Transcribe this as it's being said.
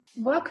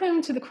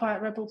Welcome to the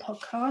Quiet Rebel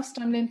podcast.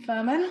 I'm Lynn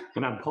Furman.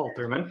 And I'm Paul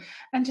Thurman.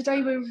 And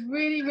today we're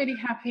really, really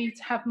happy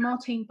to have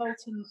Martine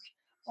Bolton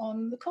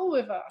on the call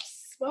with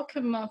us.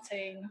 Welcome,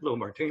 Martine. Hello,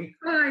 Martine.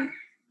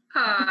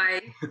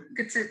 Hi.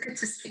 Good to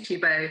speak to you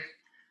both.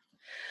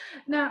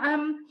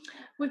 Now,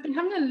 we've been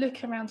having a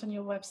look around on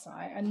your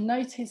website and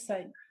noticed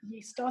that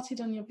you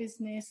started on your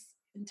business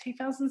in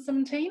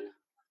 2017.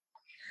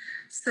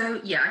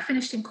 So, I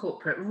finished in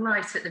corporate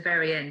right at the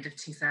very end of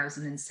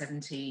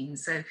 2017.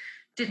 So,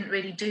 didn't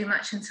really do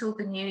much until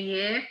the new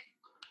year.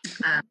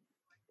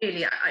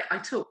 Really, I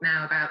talk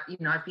now about,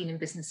 I've been in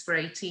business for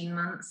 18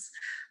 months.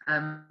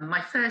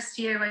 My first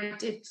year I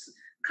did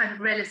kind of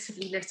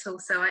relatively little.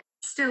 So, I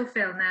still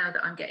feel now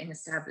that I'm getting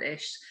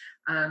established.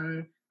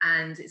 And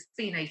it's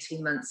been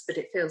 18 months, but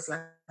it feels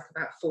like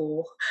about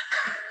 4.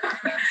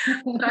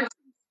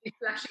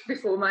 Flashing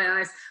before my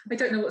eyes. I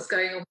don't know what's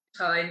going on with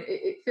time.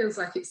 It feels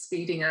like it's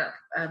speeding up.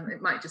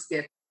 It might just be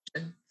a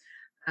question.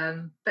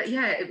 But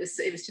it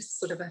was just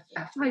sort of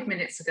 5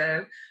 minutes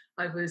ago.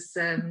 I was,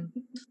 and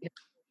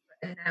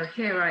now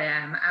here I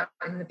am out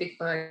in the big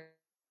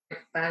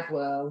bad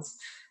world,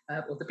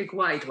 or the big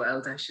wide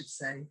world, I should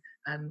say,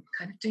 kind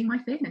of doing my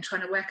thing and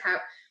trying to work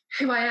out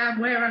who I am,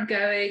 where I'm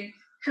going,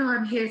 who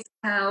I'm here to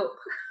help.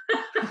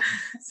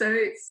 So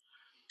it's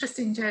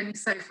interesting journey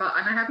so far,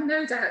 and I have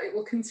no doubt it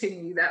will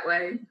continue that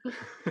way.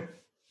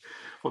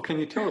 Well, can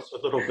you tell us a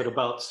little bit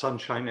about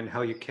Sunshine and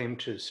how you came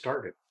to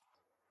start it?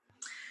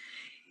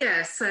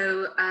 Yeah,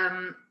 so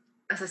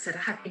as I said,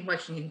 I have been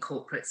working in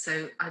corporate,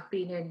 so I've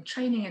been in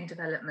training and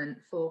development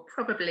for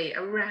probably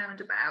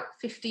around about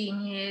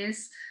 15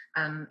 years,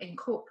 in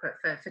corporate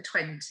for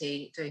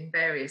 20, doing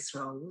various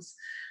roles,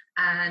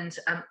 and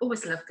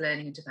always loved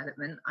learning and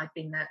development. I've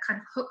been kind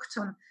of hooked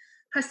on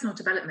personal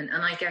development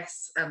and I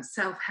guess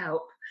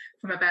self-help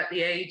from about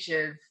the age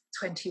of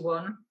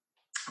 21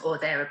 or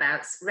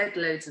thereabouts, read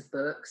loads of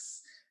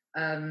books,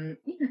 kind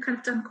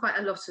of done quite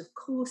a lot of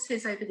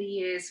courses over the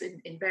years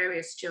in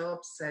various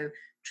jobs, so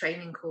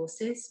training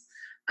courses.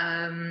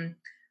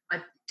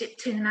 I've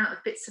dipped in and out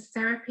of bits of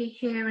therapy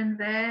here and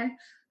there,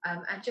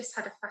 and just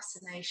had a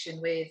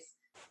fascination with,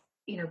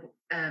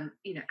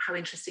 how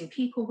interesting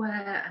people were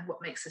and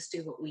what makes us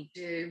do what we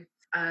do.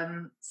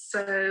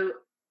 So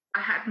I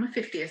had my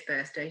 50th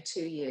birthday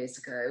 2 years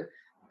ago,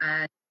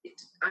 and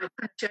I kind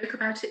of joke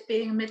about it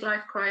being a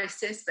midlife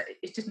crisis, but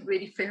it didn't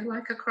really feel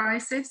like a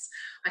crisis.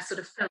 I sort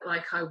of felt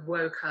like I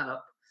woke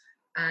up.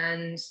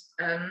 And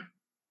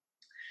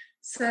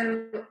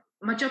so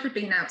my job had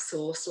been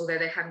outsourced, although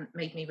they hadn't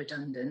made me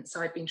redundant.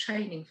 So I'd been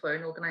training for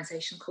an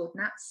organisation called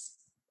NATS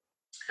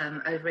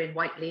over in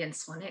Whiteley and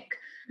Swanwick,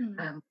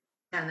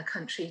 down the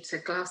country to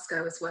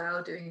Glasgow as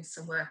well, doing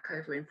some work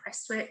over in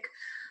Prestwick.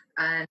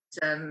 And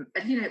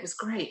it was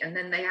great. And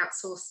then they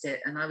outsourced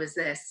it, and I was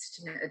there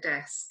sitting at a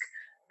desk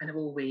kind of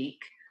all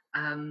week,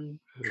 kind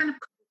of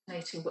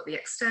coordinating what the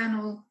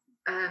external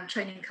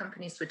training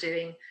companies were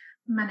doing,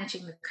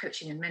 managing the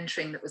coaching and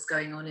mentoring that was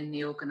going on in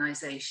the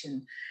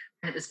organisation.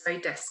 And it was very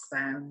desk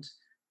bound,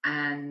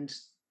 and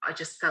I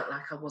just felt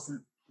like I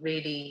wasn't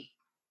really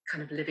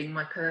kind of living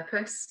my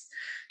purpose.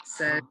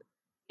 So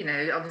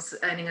I was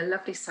earning a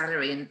lovely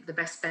salary and the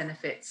best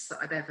benefits that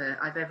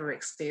I've ever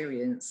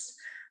experienced.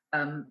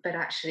 But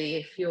actually,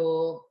 if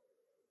you're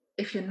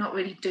not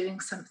really doing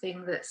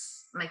something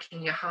that's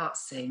making your heart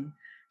sing,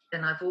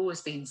 then I've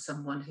always been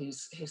someone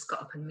who's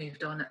got up and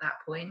moved on at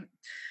that point.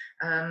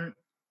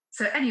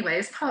 So anyway,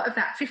 as part of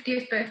that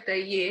 50th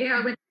birthday year,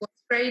 I went to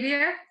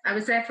Australia. I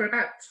was there for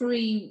about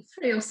three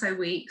or so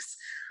weeks.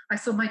 I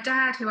saw my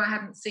dad, who I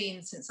hadn't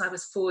seen since I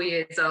was 4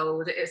 years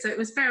old. So it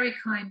was very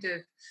kind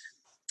of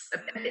a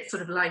bit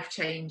sort of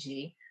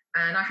life-changing.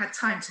 And I had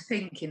time to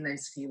think in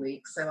those few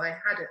weeks. So I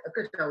had a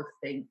good old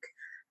think.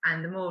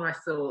 And the more I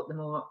thought, the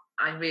more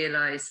I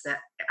realised that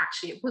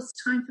actually it was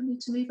time for me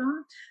to move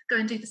on, go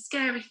and do the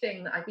scary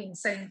thing that I've been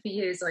saying for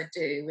years I'd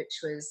do,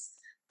 which was,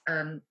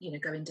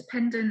 go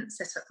independent,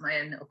 set up my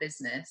own little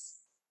business.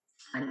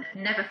 And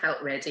never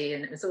felt ready.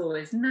 And it was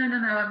always, no,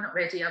 I'm not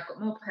ready. I've got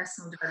more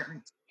personal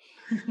development,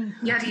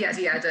 yada,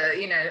 yada, yada,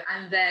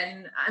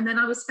 And then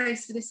I was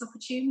faced with this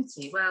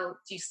opportunity. Well,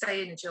 do you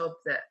stay in a job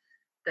that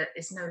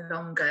is no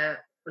longer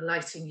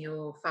lighting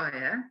your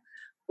fire,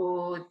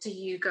 or do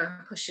you go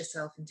and push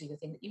yourself and do the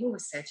thing that you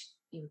always said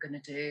you were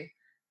going to do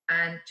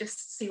and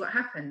just see what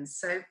happens?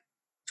 So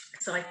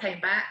I came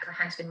back, I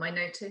handed in my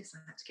notice, I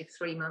had to give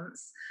 3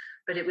 months,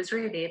 but it was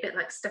really a bit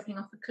like stepping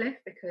off a cliff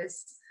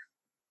because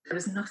there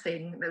was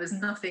nothing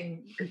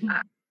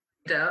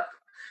up,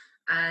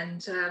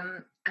 and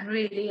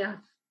really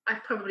I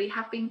probably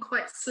have been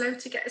quite slow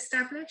to get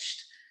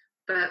established,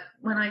 but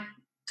when I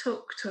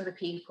talk to other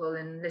people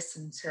and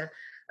listen to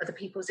other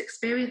people's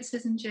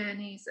experiences and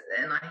journeys,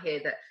 and I hear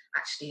that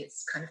actually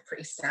it's kind of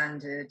pretty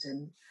standard,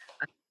 and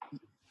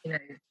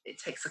it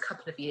takes a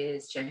couple of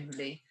years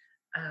generally,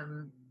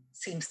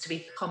 seems to be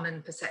the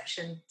common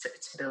perception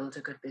to build a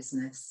good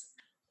business.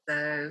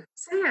 So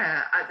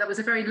that was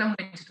a very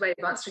long-winded way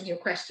of answering your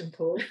question,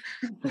 Paul.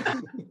 But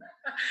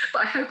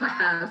I hope I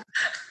have.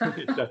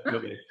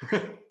 Definitely.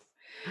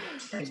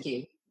 Thank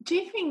you. Do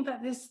you think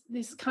that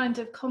this kind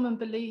of common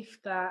belief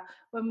that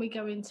when we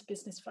go into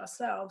business for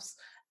ourselves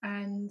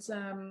and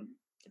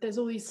there's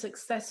all these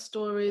success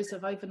stories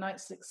of overnight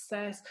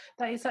success,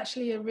 that is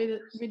actually a really,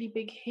 really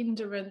big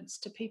hindrance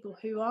to people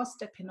who are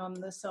stepping on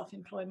the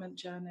self-employment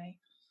journey?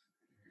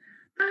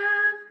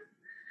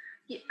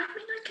 Yeah, I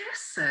mean, I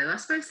guess so. I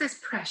suppose there's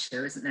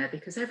pressure, isn't there?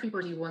 Because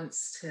everybody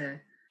wants to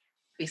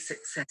be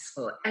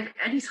successful.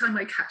 Anytime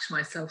I catch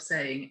myself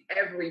saying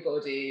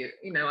everybody,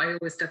 I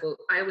always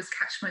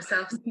catch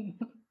myself.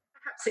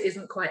 Perhaps it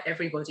isn't quite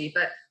everybody,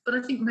 but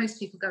I think most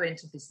people go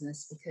into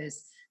business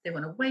because they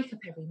want to wake up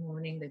every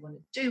morning, they want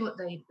to do what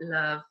they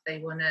love, they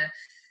want to,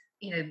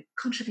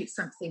 contribute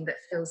something that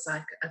feels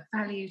like a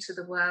value to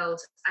the world.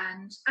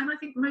 And I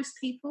think most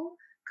people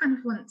kind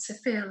of want to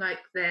feel like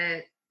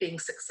they're being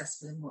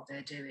successful in what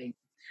they're doing.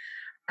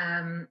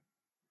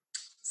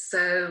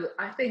 So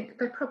I think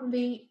there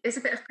probably is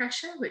a bit of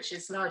pressure, which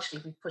is largely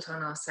we put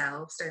on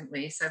ourselves, don't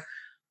we? So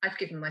I've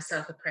given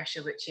myself a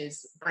pressure, which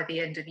is by the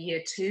end of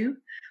year 2,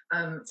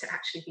 to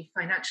actually be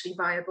financially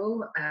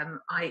viable,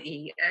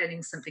 i.e.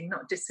 earning something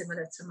not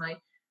dissimilar to my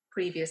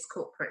previous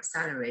corporate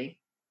salary.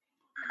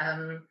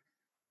 And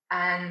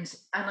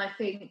I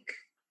think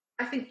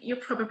you're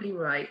probably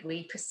right.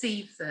 We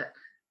perceive that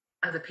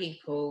other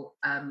people,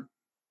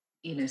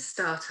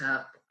 start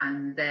up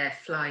and they're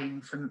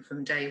flying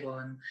from day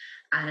one,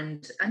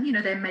 and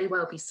there may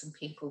well be some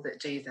people that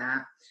do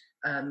that,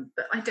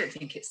 but I don't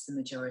think it's the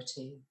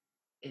majority,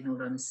 in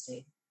all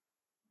honesty.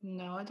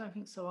 No, I don't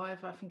think so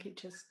either. I think it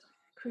just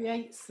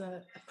creates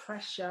a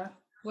pressure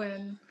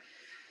when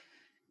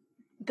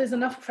there's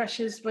enough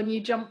pressures when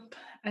you jump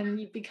and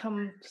you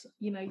become,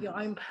 your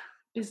own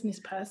business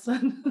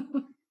person.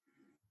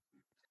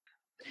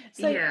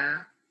 So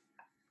I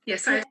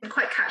didn't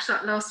quite catch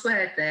that last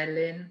word there,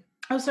 Lynn.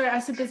 Oh, sorry, I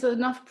said there's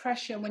enough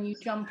pressure when you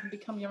jump and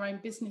become your own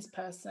business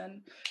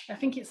person. I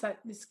think it's like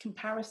this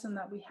comparison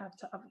that we have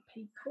to other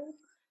people.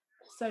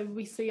 So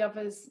we see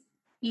others,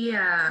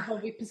 well,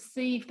 we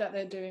perceive that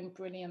they're doing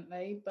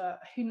brilliantly, but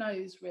who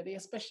knows really,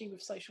 especially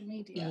with social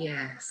media.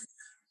 Yes.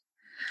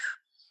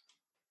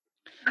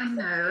 I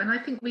know, and I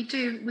think we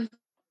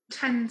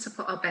tend to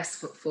put our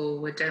best foot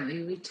forward, don't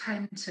we? We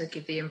tend to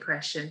give the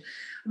impression.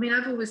 I mean,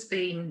 I've always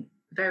been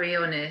very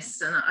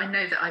honest, and I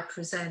know that I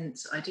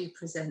do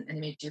present an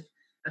image of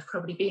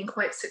probably being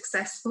quite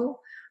successful.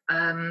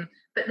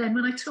 But then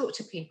when I talk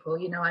to people,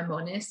 I'm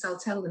honest. I'll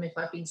tell them if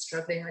I've been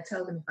struggling. I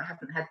tell them if I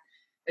haven't had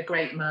a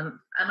great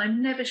month, and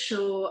I'm never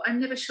sure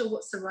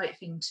what's the right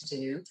thing to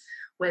do,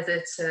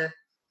 whether to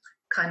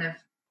kind of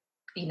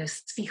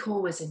speak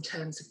always in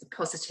terms of the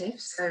positive.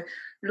 So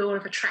law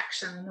of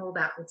attraction and all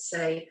that would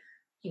say,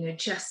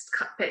 just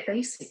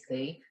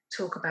basically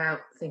talk about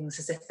things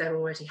as if they're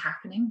already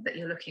happening that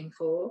you're looking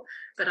for.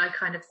 But I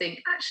kind of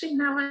think, actually,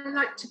 now I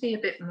like to be a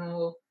bit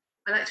more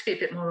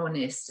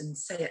honest and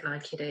say it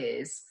like it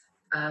is.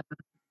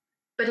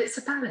 But it's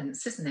a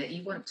balance, isn't it?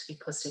 You want to be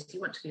positive,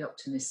 you want to be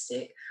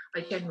optimistic.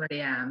 I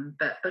generally am,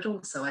 but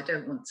also I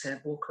don't want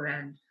to walk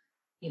around,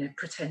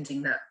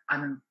 pretending that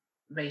I'm a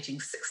raging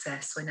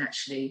success when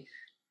actually,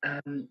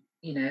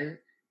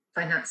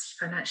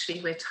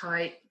 financially we're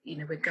tight.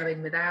 We're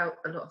going without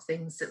a lot of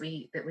things that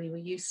we were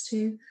used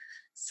to.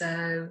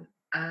 So,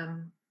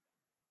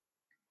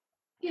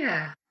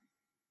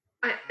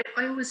 I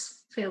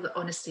always feel that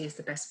honesty is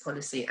the best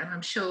policy, and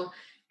I'm sure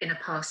in a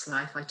past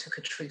life I took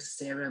a truth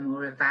serum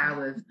or a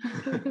vow of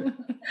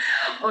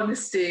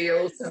honesty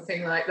or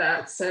something like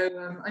that.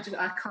 So I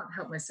can't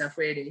help myself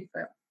really,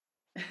 but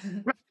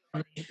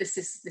this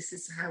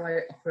is how I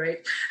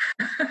operate.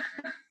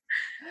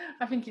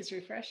 I think it's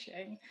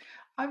refreshing.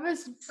 I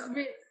was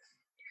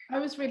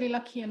really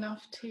lucky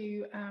enough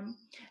to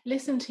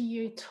listen to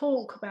you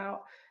talk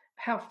about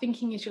how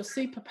thinking is your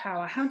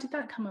superpower. How did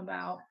that come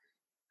about?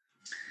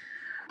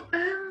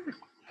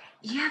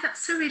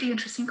 That's a really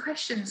interesting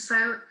question.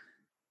 So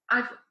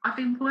I've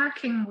been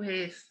working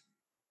with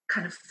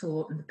kind of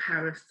thought and the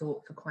power of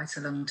thought for quite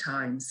a long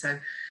time. So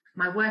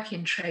my work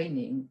in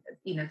training,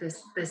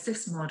 there's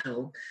this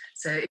model.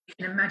 So if you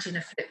can imagine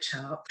a flip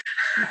chart,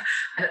 and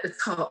at the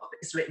top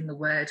is written the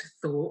word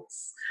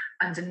thoughts,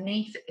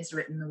 underneath is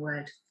written the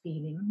word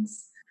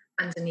feelings,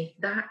 underneath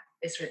that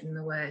is written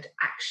the word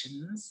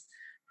actions,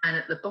 and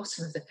at the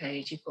bottom of the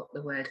page you've got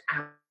the word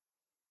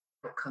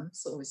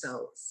outcomes or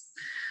results.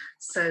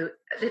 So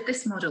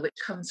this model, which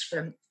comes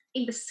from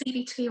either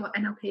CBT or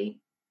NLP,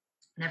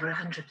 never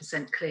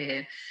 100%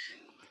 clear,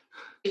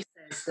 it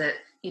says that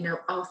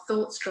our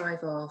thoughts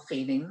drive our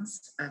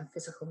feelings,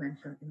 physical,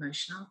 mental,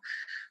 emotional.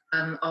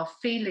 Our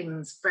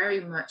feelings very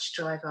much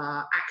drive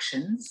our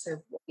actions,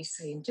 so what we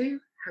say and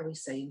do, how we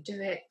say and do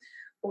it,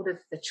 all of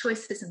the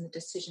choices and the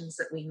decisions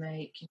that we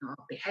make, our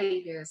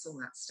behaviours, all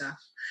that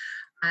stuff.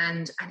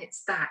 And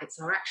it's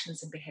our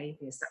actions and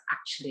behaviours that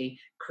actually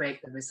create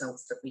the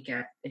results that we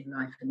get in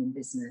life and in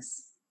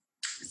business.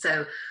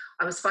 So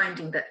I was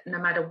finding that no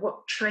matter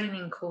what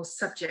training course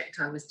subject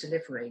I was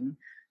delivering,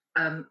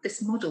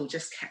 this model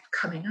just kept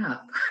coming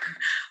up. I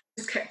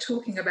just kept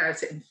talking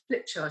about it and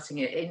flip charting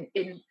it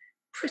in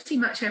pretty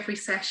much every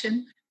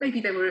session. maybe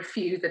there were a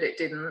few that it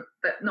didn't,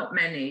 but not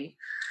many.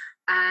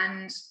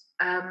 And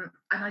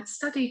I'd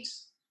studied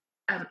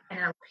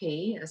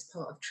NLP as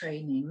part of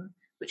training,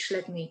 which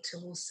led me to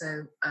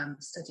also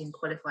study and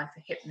qualify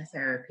for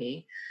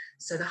hypnotherapy.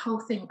 So the whole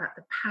thing about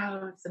the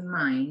power of the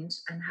mind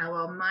and how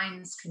our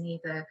minds can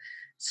either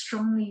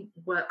strongly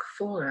work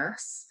for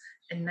us,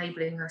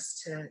 enabling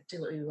us to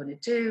do what we want to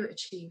do,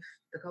 achieve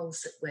the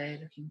goals that we're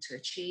looking to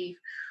achieve,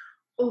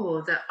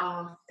 or that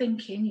our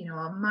thinking, you know,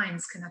 our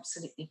minds can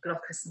absolutely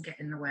block us and get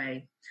in the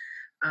way.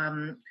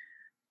 And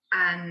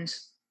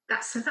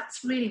that's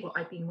really what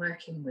I've been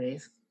working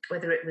with,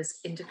 whether it was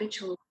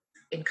individual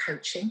in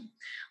coaching,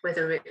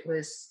 whether it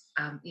was,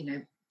 you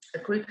know, a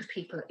group of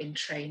people in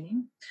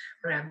training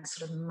around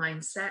sort of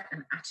mindset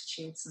and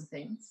attitudes and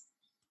things,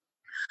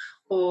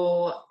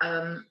 or,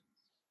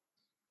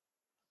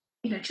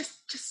 you know,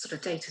 just sort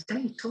of day to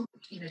day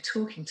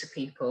talking to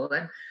people.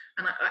 And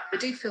I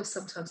do feel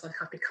sometimes like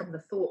I've become the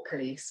thought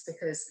police,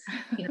 because,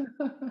 you know,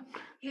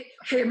 I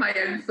hear my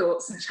own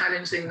thoughts and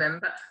challenging them,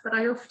 but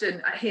I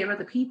hear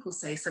other people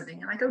say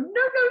something and I go, no.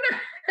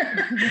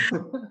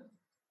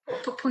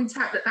 Point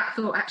out that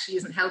thought actually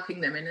isn't helping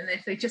them, and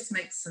if they just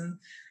make some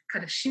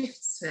kind of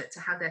shifts to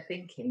how they're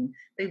thinking,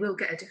 they will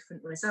get a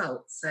different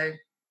result. So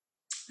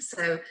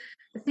the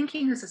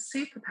thinking as a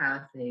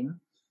superpower thing,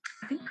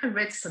 I think I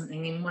read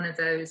something in one of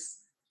those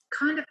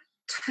kind of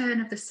turn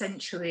of the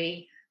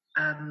century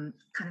kind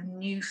of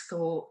new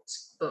thought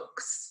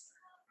books.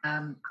 I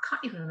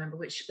can't even remember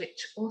which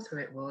author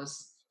it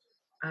was,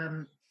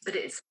 but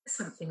it's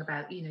something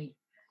about, you know,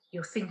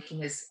 your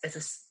thinking as a,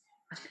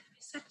 I don't know if it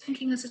said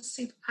thinking as a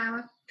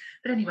superpower,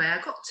 but anyway, I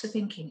got to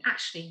thinking,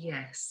 actually,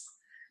 yes,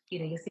 you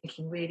know, your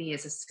thinking really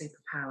is a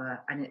superpower,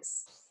 and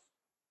it's,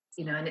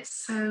 you know, and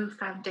it's so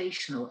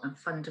foundational and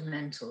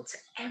fundamental to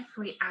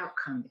every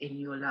outcome in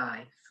your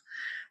life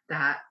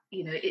that,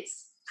 you know,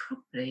 it's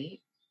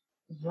probably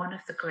one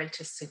of the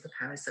greatest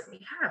superpowers that we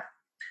have,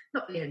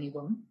 not the only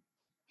one.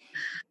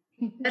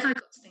 Then I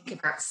got to think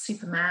about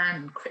Superman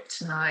and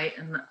kryptonite,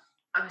 and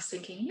I was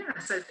thinking, yeah,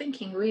 so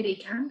thinking really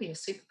can be a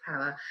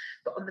superpower,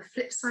 but on the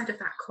flip side of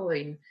that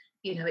coin,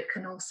 you know, it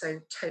can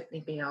also totally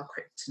be our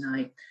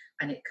kryptonite,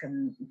 and it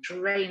can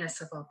drain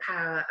us of our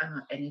power and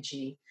our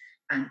energy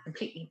and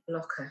completely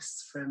block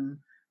us from,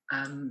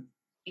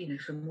 you know,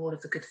 from all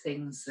of the good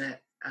things that,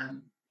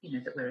 you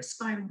know, that we're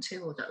aspiring to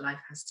or that life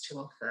has to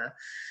offer.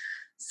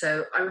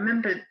 So I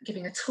remember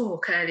giving a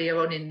talk earlier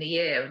on in the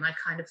year, and I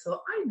kind of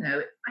thought,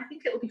 I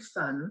think it'll be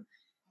fun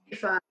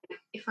if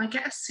I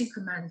get a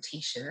Superman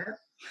t-shirt,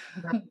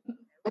 all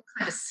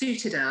kind of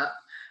suited up,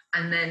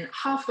 and then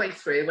halfway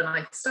through, when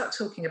I start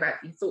talking about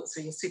your thoughts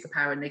are your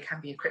superpower and they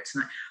can be a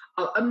kryptonite,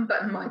 I'll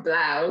unbutton my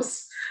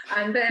blouse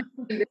and then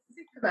do the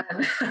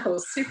Superman or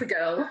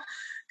Supergirl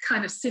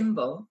kind of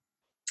symbol.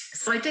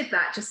 So I did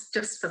that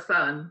just for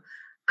fun.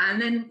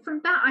 And then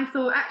from that, I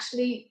thought,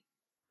 actually,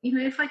 you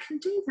know, if I can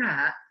do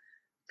that,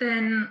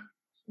 then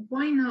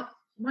why not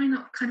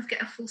kind of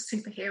get a full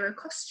superhero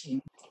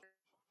costume?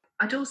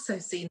 I'd also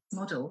seen this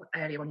model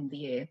earlier on in the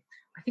year.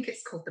 I think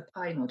it's called the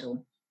Pi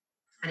model,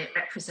 and it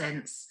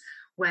represents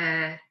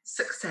where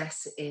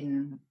success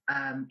in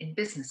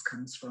business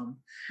comes from.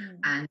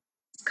 And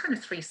it's kind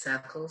of three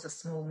circles: a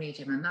small,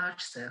 medium, and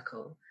large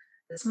circle.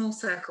 The small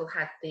circle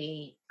had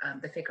the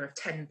figure of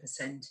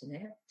 10% in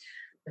it.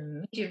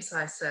 The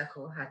medium-sized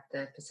circle had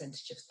the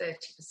percentage of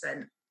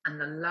 30%, and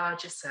the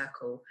larger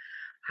circle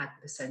had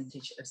the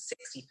percentage of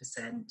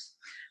 60%.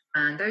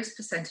 And those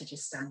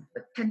percentages stand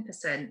for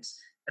 10%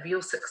 of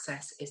your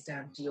success is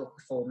down to your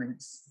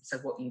performance, so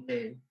what you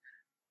do.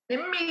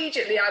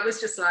 Immediately I was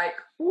just like,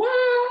 what?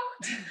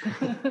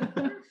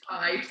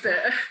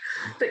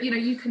 that you know,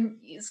 you can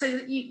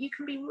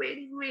be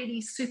really,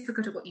 really super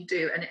good at what you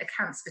do, and it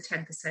accounts for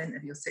 10%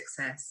 of your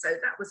success. So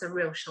that was a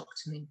real shock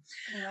to me.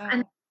 Wow.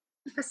 And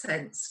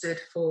 10% stood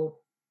for,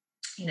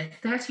 you know,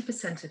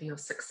 30% of your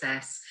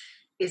success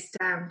is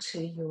down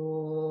to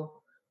your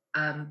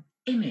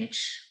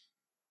image.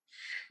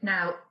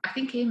 Now, I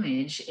think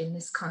image in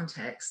this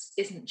context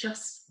isn't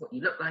just what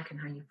you look like and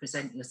how you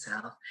present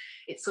yourself.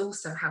 It's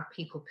also how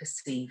people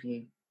perceive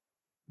you.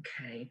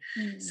 Okay.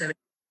 So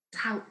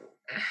it's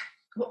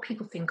what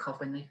people think of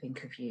when they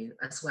think of you,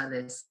 as well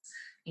as,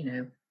 you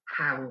know,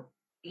 how,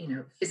 you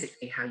know,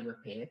 physically how you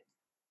appear.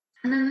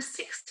 And then the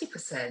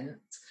 60%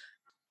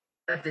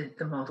 of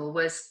the model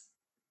was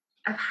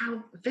of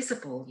how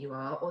visible you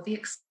are, or the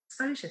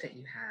exposure that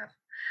you have.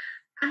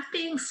 And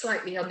being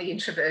slightly on the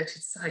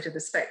introverted side of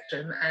the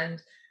spectrum,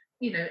 and,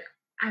 you know,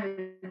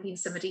 having been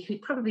somebody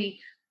who'd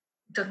probably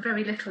done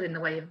very little in the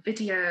way of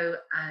video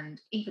and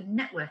even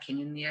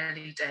networking in the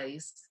early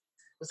days,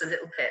 was a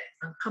little bit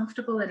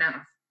uncomfortable and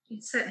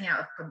certainly out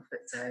of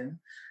comfort zone.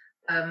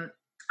 I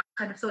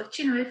kind of thought,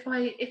 you know, if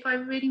I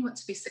really want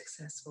to be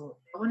successful,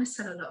 if I want to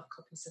sell a lot of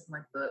copies of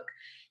my book,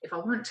 if I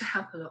want to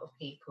help a lot of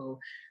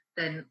people,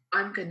 then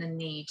I'm going to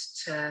need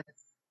to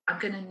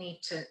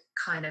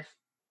kind of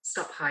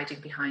stop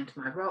hiding behind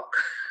my rock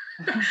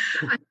and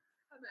come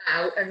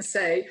out and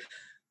say,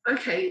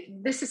 okay,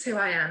 this is who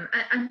I am,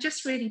 and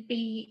just really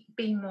be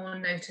more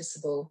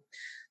noticeable.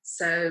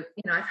 So,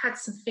 I've had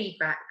some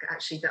feedback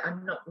actually that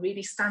I'm not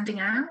really standing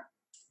out,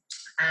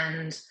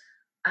 and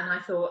I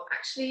thought,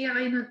 actually,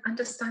 I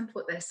understand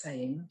what they're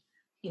saying.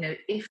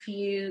 If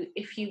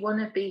you want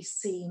to be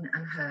seen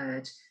and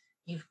heard,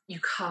 you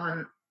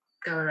can't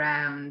go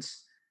around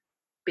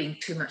being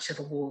too much of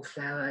a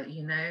wallflower.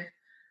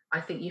 I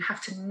think you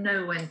have to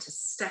know when to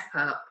step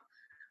up,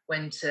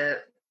 when to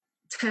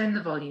turn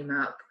the volume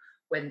up,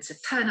 when to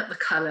turn up the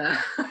colour,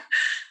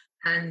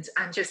 and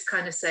just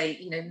kind of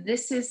say,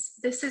 this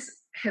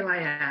is who I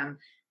am.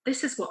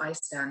 This is what I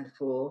stand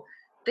for.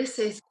 This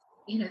is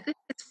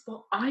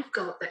what I've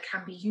got that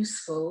can be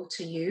useful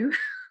to you,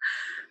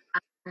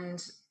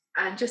 and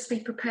just be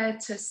prepared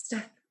to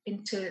step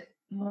into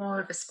more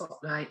of a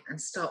spotlight and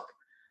stop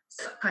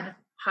kind of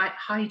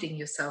hiding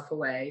yourself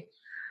away.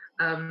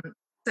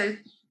 So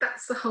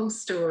that's the whole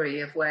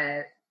story of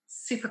where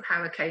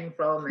superpower came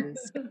from and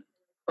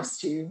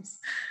costumes.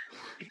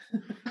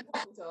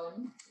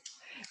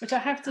 Which I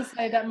have to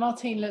say that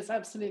Martine looks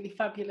absolutely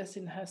fabulous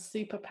in her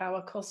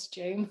superpower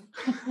costume.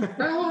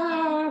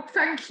 Oh,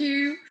 thank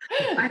you.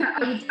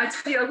 I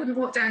tell you, I wouldn't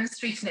walk down the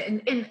street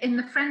in it. In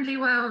the friendly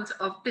world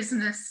of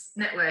business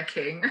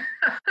networking,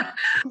 I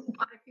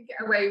can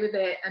get away with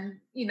it. And,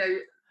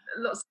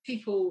 lots of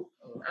people,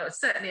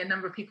 certainly a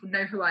number of people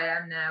know who I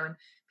am now, and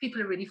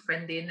people are really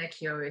friendly and they're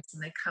curious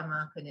and they come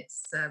up, and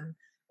it's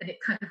and it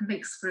kind of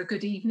makes for a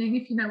good evening,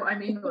 if you know what I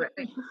mean, or it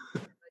makes for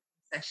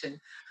a session.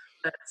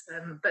 But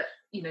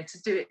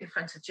to do it in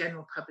front of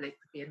general public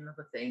would be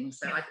another thing.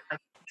 So I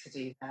need to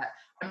do that.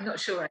 I'm not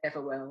sure I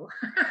ever will.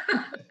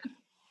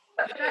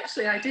 But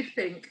actually, I did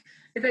think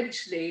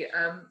eventually.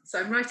 So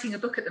I'm writing a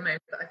book at the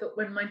moment. But I thought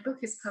when my book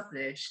is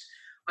published,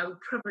 I will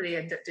probably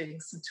end up doing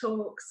some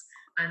talks,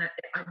 and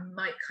I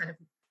might kind of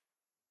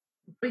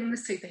bring the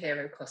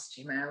superhero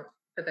costume out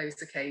for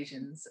those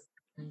occasions.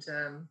 And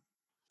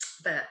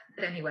but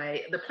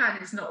anyway, the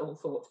plan is not all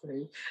thought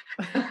through.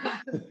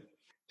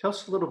 Tell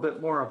us a little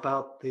bit more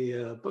about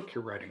the book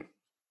you're writing.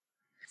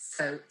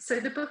 So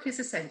the book is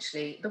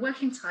essentially, the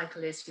working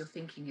title is Your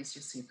Thinking is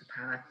Your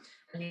Superpower.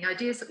 And the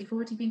ideas that we've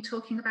already been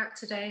talking about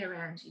today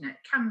around, it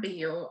can be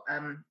your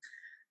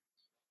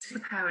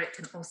superpower, it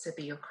can also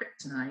be your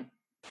kryptonite,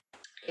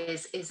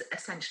 is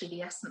essentially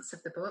the essence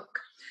of the book.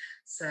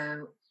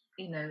 So,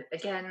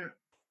 again,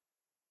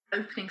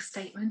 opening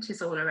statement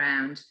is all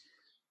around,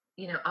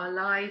 our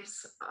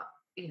lives,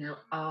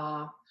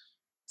 are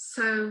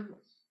so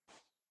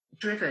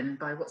driven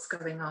by what's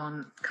going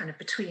on kind of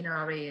between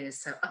our ears,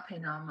 so up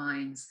in our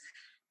minds.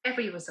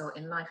 Every result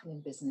in life and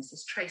in business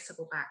is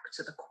traceable back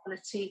to the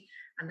quality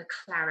and the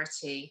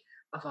clarity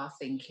of our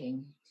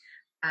thinking.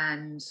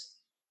 And,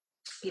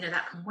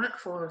 that can work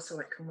for us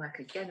or it can work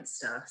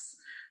against us.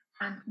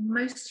 And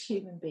most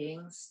human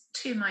beings,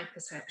 to my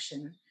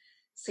perception,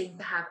 seem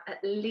to have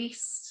at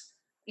least,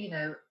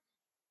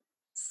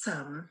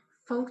 some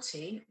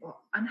faulty or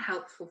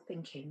unhelpful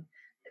thinking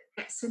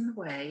that gets in the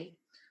way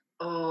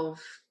of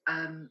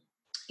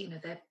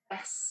their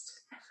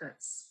best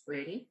efforts,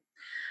 really.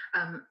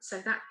 So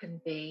that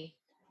can be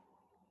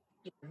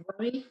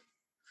worry,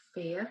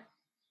 fear,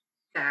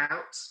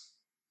 doubt.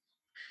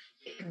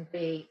 It can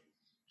be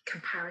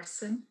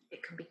comparison.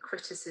 It can be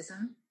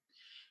criticism.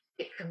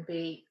 It can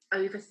be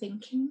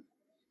overthinking.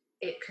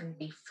 It can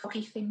be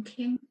foggy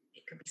thinking.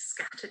 It can be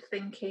scattered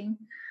thinking.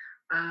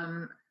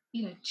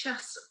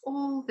 Just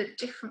all the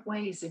different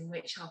ways in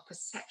which our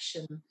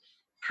perception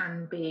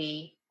can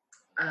be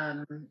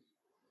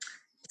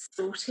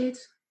distorted,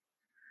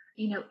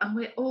 and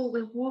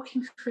we're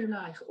walking through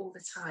life all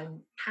the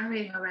time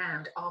carrying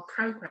around our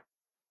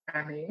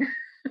programming.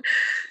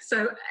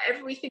 So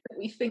everything that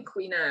we think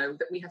we know,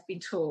 that we have been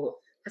taught,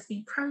 has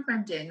been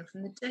programmed in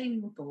from the day we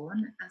were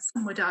born. And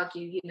some would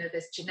argue,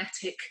 there's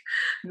genetic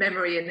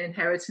memory and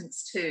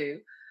inheritance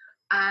too.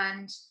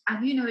 And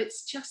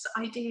it's just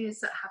ideas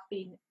that have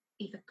been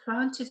either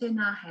planted in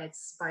our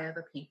heads by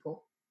other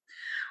people,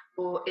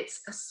 or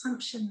it's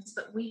assumptions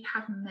that we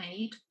have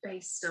made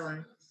based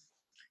on,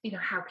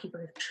 how people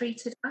have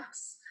treated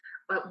us,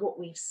 what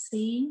we've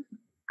seen,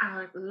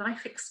 our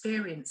life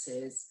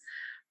experiences.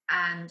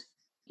 And,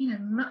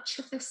 much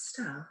of this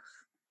stuff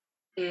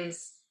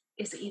is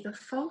either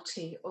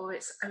faulty or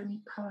it's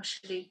only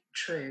partially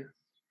true.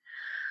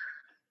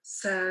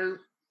 So,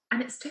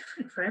 and it's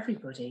different for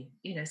everybody,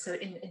 so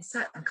in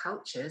certain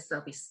cultures,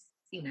 there'll be,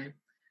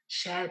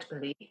 shared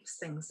beliefs,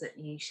 things that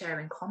you share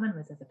in common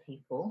with other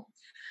people.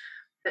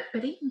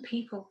 But even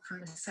people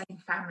from the same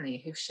family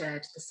who've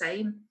shared the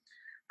same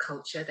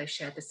culture, they've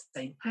shared the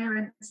same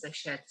parents, they've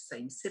shared the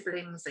same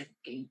siblings, they've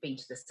been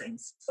to the same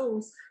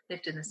schools,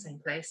 lived in the same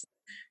place.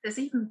 There's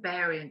even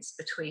variance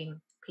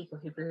between people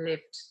who've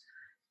lived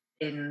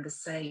in the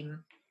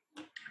same,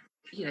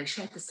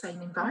 shared the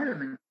same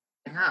environment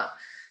growing up.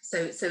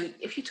 So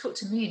if you talk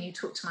to me and you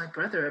talk to my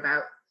brother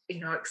about,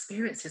 our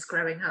experiences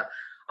growing up,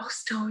 our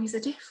stories are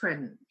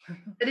different.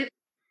 But it's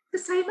the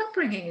same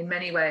upbringing in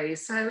many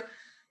ways. So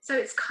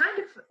it's kind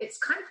of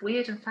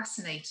weird and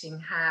fascinating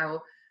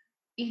how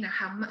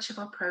how much of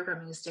our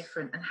programming is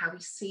different and how we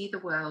see the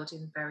world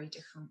in very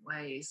different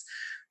ways,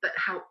 but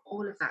how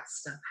all of that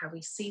stuff, how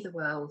we see the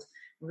world,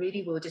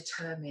 really will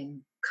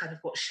determine kind of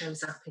what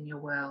shows up in your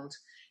world,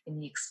 in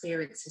the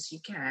experiences you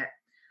get,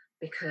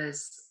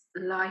 because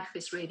life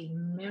is really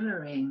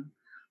mirroring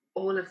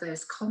all of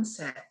those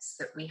concepts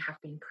that we have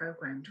been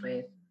programmed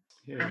with.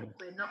 Yeah. And if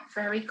we're not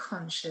very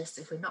conscious,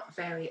 if we're not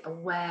very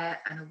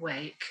aware and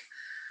awake,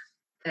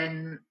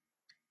 then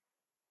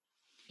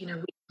we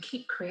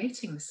keep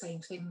creating the same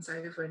things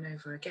over and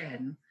over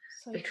again.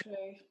 So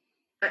true.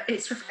 But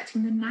it's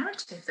reflecting the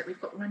narrative that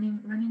we've got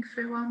running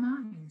through our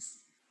minds.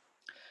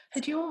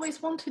 Had you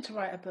always wanted to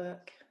write a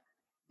book?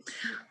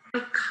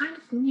 I kind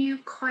of knew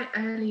quite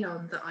early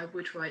on that I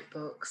would write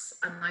books,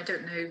 and I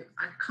don't know,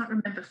 I can't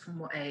remember from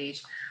what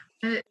age.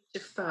 At the age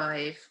of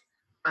 5,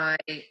 at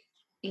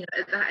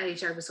that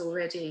age I was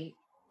already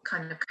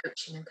kind of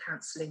coaching and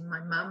counselling my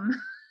mum.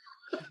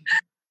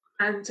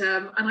 And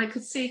I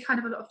could see kind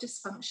of a lot of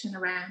dysfunction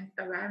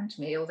around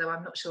me, although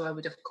I'm not sure I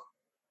would have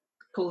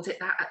called it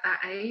that at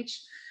that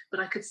age. But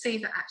I could see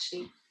that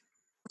actually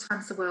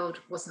sometimes the world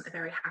wasn't a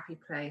very happy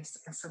place,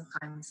 and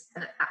sometimes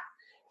it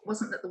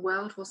wasn't that the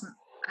world wasn't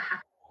a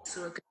happy place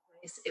or a good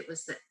place, it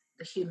was that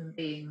the human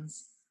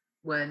beings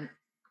weren't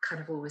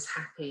kind of always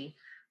happy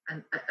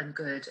and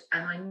good.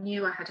 And I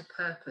knew I had a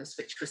purpose,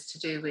 which was to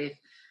do with,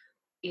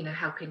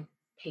 helping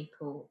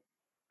people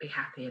be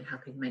happy and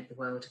helping make the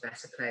world a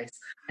better place.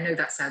 I know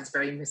that sounds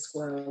very Miss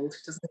World,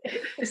 doesn't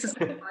it? This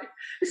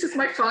is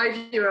my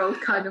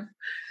 5-year-old kind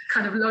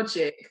of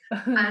logic,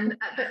 and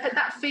but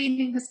that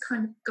feeling has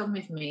kind of gone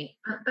with me.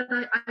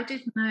 But I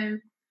did know,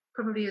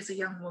 probably as a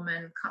young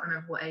woman, can't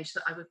remember what age,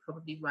 that I would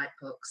probably write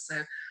books.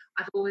 So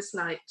I've always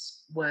liked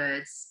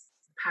words,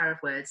 the power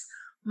of words.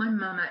 My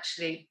mum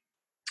actually,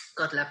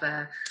 God love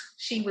her,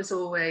 she'd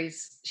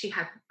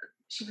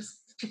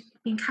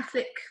been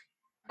Catholic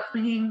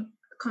upbringing,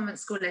 convent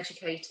school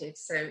educated,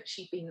 so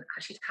she'd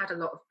had a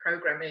lot of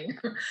programming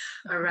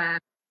around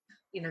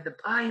the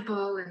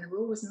Bible, and there were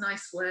always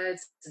nice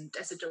words and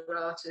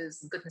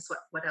desideratas and goodness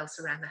what else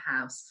around the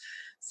house.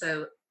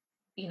 So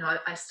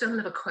I still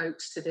love a quote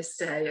to this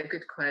day, a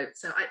good quote.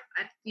 So I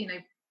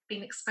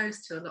been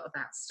exposed to a lot of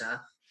that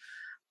stuff,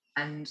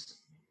 and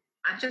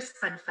I just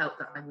kind of felt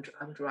that I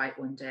would write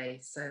one day.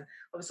 So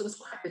I was always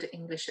quite good at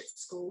English at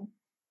school,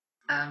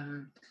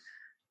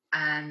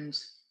 and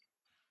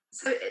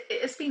so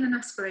it has been an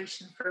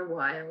aspiration for a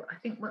while. I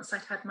think once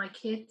I'd had my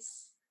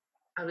kids,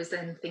 I was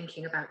then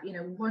thinking about,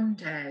 one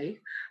day,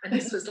 and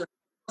this was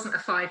wasn't a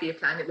 5-year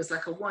plan, it was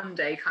like a one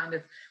day kind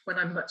of, when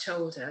I'm much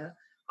older,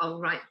 I'll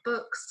write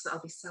books,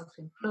 I'll be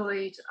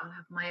self-employed, I'll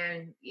have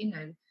my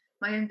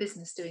own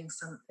business doing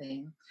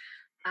something.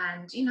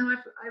 And,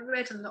 I've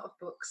read a lot of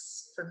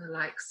books from the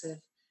likes of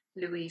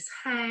Louise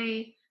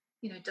Hay,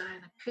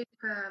 Diana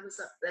Cooper was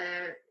up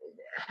there,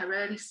 her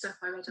early stuff,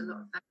 I read a lot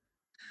of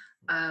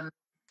that.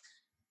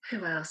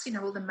 Who else?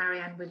 All the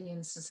Marianne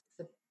Williams,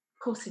 the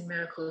Course in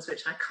Miracles,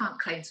 which I can't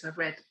claim to have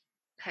read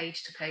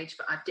page to page,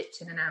 but I've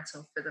dipped in and out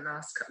of for the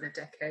last couple of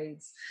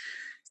decades.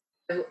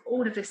 So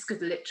all of this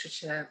good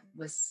literature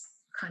was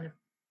kind of,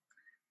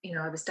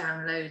 I was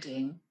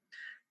downloading,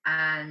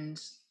 and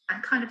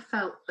kind of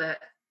felt that,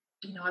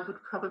 I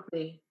would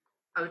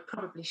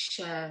probably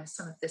share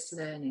some of this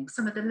learning,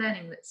 some of the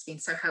learning that's been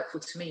so helpful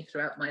to me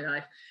throughout my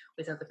life,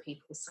 with other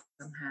people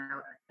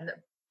somehow. And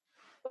that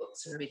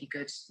books are a really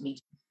good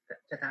medium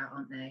for that,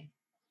 aren't they?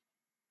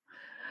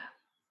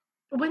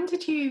 When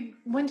did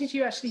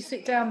you actually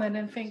sit down then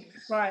and think,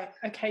 right,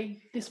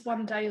 okay, this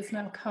one day has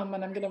now come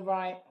and I'm going to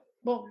write?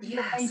 What made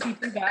you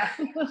do that?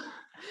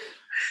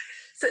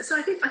 so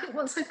I think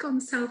once I've gone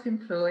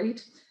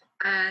self-employed,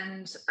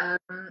 and I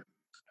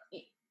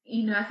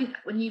think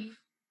when you've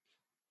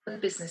got a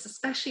business,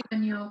 especially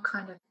when you're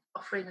kind of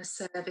offering a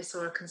service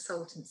or a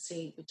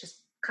consultancy, which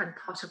is kind of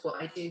part of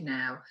what I do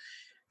now,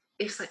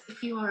 it's like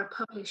if you are a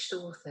published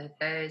author,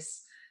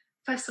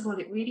 first of all,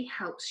 it really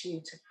helps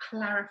you to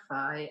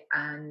clarify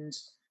and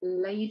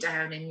lay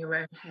down in your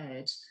own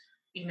head,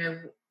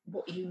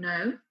 what you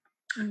know.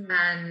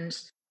 And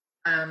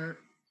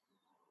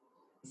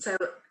so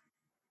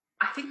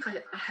I think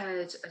I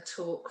heard a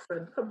talk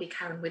from probably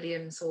Karen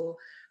Williams or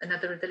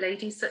another of the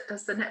ladies that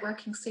does the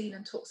networking scene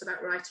and talks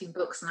about writing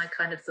books, and I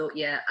kind of thought,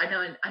 yeah, I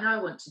know I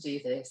want to do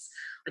this.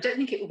 I don't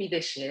think it will be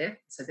this year,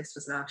 so this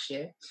was last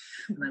year,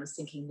 and I was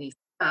thinking these.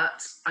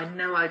 But I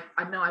know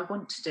I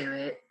want to do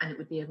it, and it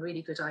would be a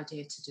really good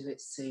idea to do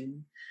it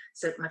soon.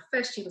 So my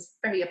first year was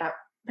very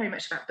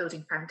much about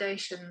building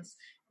foundations,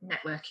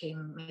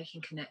 networking,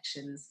 making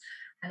connections.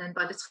 And then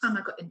by the time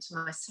I got into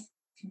my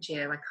second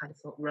year, I kind of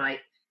thought, right,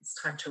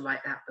 it's time to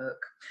write that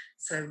book.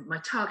 So my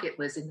target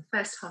was in the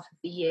first half of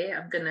the year,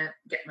 I'm going to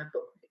get my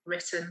book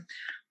written,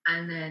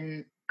 and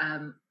then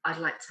I'd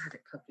like to have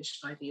it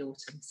published by the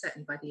autumn,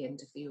 certainly by the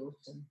end of the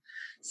autumn.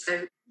 So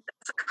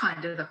that's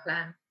kind of a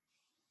plan.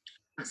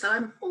 So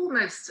I'm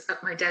almost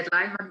at my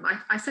deadline.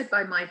 I said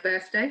by my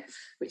birthday,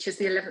 which is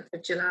the 11th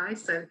of July.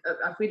 So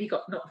I've really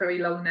got not very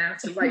long now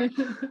to write.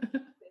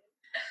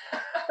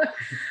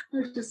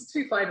 Just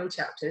 2 final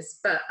chapters,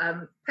 but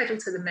Pedal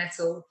to the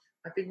Metal,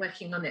 I've been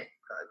working on it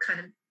kind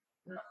of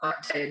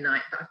not day and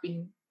night, but I've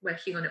been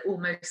working on it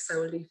almost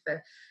solely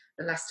for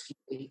the last few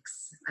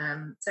weeks.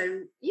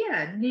 So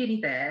yeah,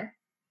 nearly there.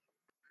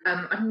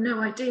 I've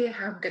no idea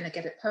how I'm going to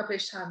get it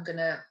published, how I'm going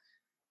to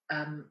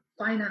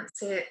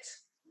finance it.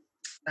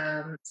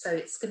 So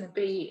it's going to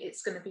be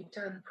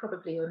done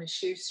probably on a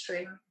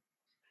shoestring.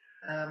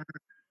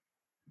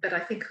 But I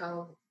think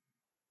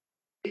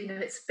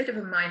it's a bit of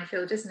a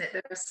minefield, isn't it?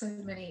 There are so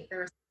many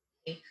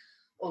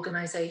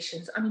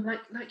organisations. I mean,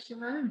 like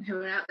your own, who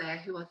are out there,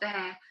 who are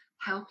there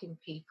helping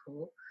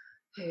people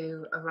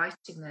who are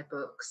writing their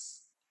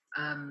books,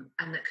 and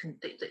that can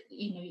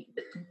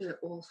do it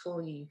all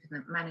for you. You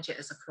can manage it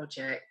as a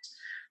project,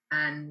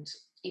 and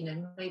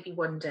maybe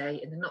one day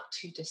in the not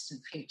too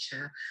distant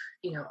future,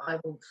 I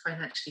will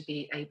financially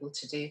be able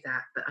to do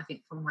that. But I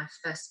think for my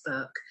first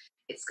book,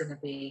 it's going to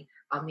be,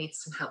 I'll need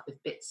some help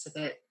with bits of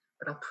it,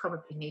 but I'll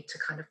probably need to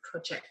kind of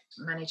project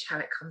manage how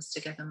it comes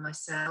together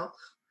myself.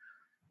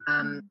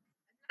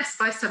 Unless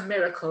by some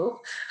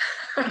miracle,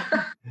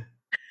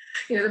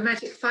 the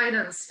magic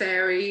finance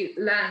fairy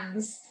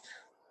lands,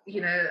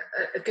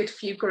 a good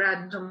few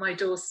grand on my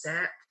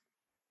doorstep.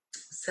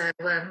 So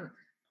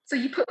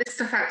you put this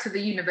stuff out to the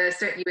universe,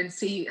 don't you, and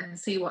see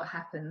what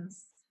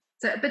happens.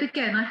 So, but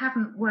again, I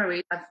haven't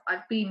worried.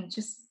 I've been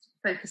just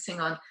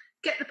focusing on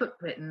get the book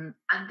written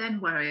and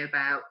then worry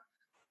about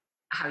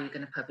how you're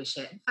going to publish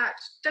it. In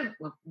fact, don't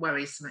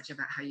worry so much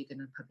about how you're going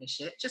to publish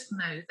it. Just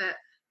know that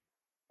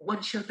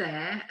once you're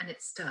there and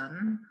it's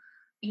done,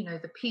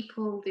 the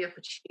people, the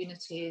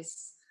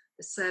opportunities,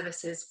 the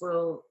services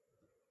will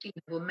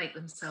make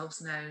themselves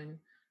known,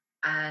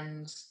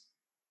 and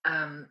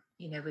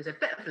with a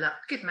bit of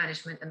luck, good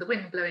management, and the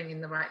wind blowing in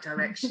the right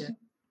direction,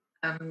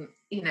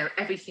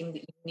 everything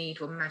that you need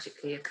will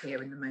magically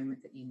appear in the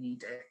moment that you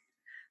need it.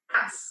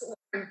 That's what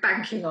I'm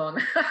banking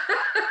on.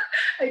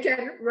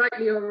 Again,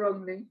 rightly or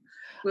wrongly.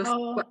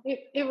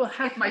 It will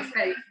happen. My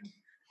faith.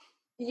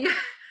 Yeah.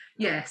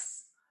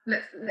 Yes.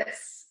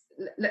 Let's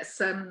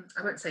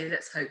I won't say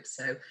let's hope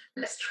so.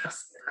 Let's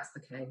trust that that's the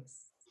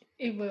case.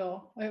 It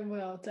will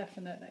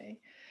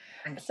definitely.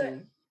 Thank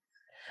you.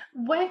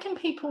 Where can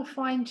people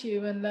find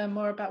you and learn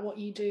more about what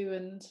you do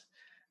and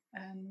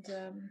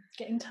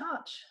get in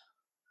touch?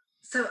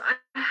 So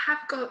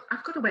I've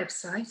got a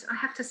website. I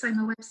have to say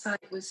my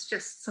website was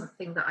just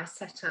something that I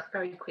set up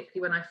very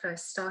quickly when I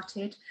first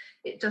started.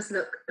 It does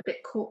look a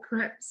bit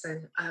corporate,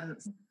 so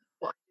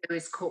what I do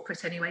is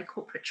corporate anyway,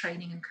 corporate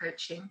training and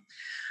coaching.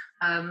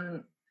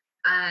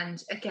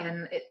 And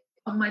again,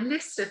 on my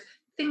list of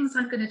things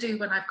I'm going to do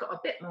when I've got a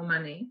bit more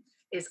money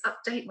is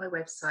update my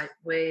website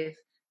with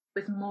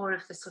more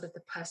of the sort of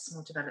the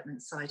personal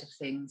development side of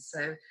things.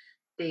 So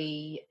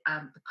the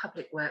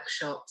public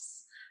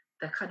workshops,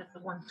 the kind of the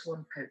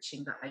one-to-one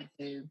coaching that I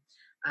do,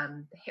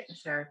 the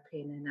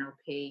hypnotherapy and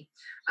NLP.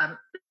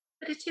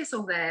 But it is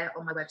all there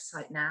on my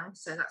website now.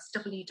 So that's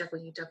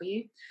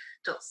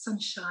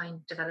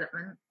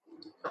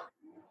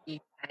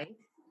www.sunshinedevelopment.uk.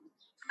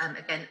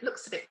 Again, it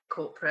looks a bit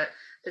corporate.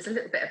 There's a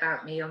little bit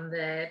about me on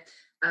there.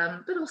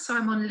 But also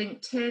I'm on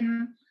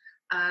LinkedIn.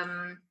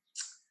 I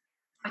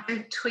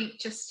don't tweet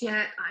just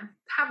yet. I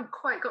haven't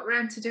quite got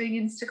around to doing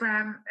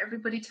Instagram.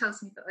 Everybody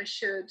tells me that I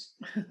should.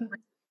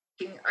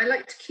 I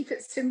like to keep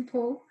it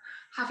simple.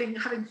 Having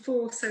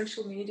 4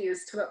 social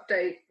medias to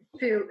update,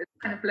 it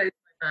kind of blows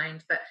my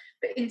mind. But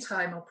in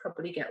time, I'll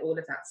probably get all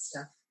of that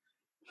stuff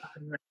up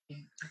and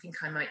running. I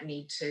think I might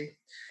need to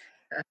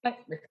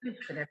with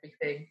and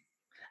everything.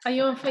 Are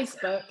you on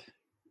Facebook?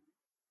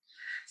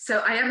 So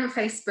I am on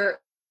Facebook.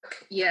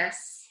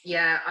 Yes,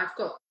 yeah. I've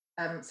got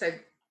so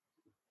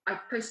I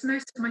post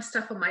most of my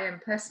stuff on my own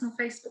personal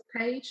Facebook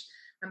page,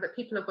 but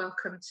people are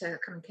welcome to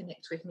come and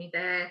connect with me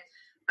there.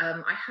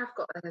 I have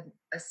got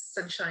a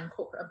Sunshine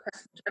Corporate and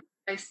Personal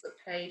Facebook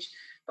page,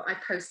 but I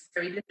post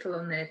very little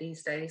on there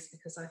these days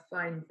because I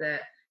find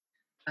that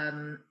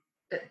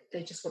that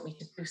they just want me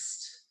to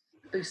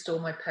boost all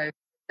my posts.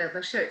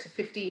 They'll show it to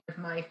 15 of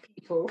my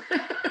people,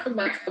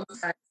 my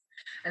contacts,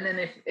 and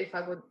then if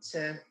I want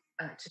to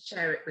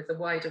share it with the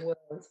wider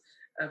world,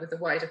 with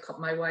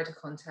my wider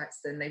contacts,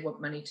 then they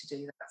want money to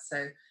do that.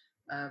 So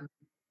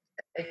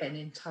again,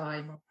 in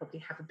time, I'll probably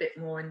have a bit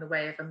more in the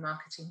way of a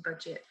marketing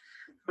budget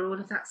for all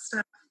of that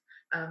stuff.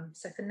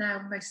 So for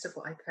now, most of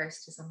what I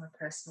post is on my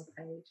personal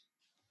page.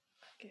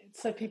 Good.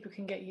 So people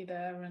can get you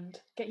there and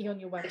get you on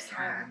your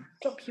website.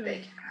 Drop you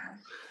in.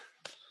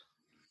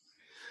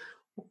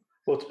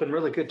 Well, it's been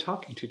really good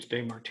talking to you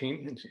today,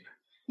 Martine.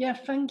 Yeah,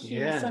 thank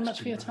you so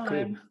much for your time.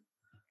 Good.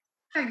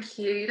 Thank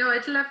you.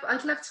 I'd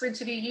love to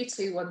interview you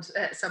two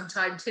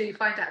sometime too.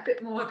 Find out a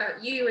bit more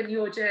about you and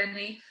your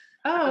journey.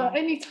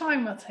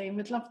 Anytime, Martine.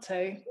 We'd love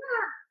to.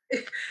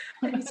 Yeah.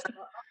 Anytime.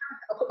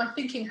 I'll put my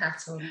thinking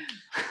hat on.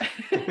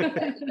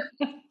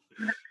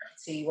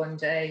 See one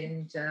day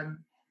and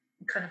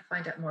kind of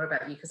find out more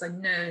about you, because I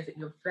know that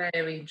you're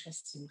very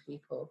interesting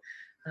people,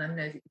 and I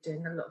know that you're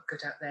doing a lot of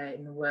good out there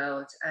in the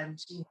world, and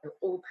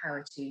all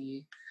power to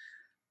you.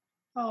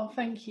 Oh,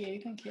 thank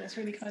you. That's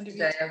really kind of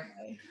you.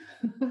 Today.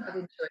 I've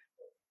enjoyed it.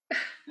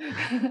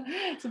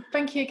 So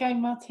thank you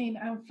again, Martine,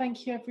 and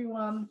thank you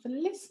everyone for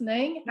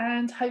listening,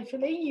 and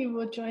hopefully you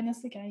will join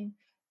us again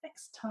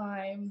next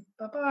time.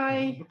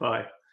 Bye-bye. Bye.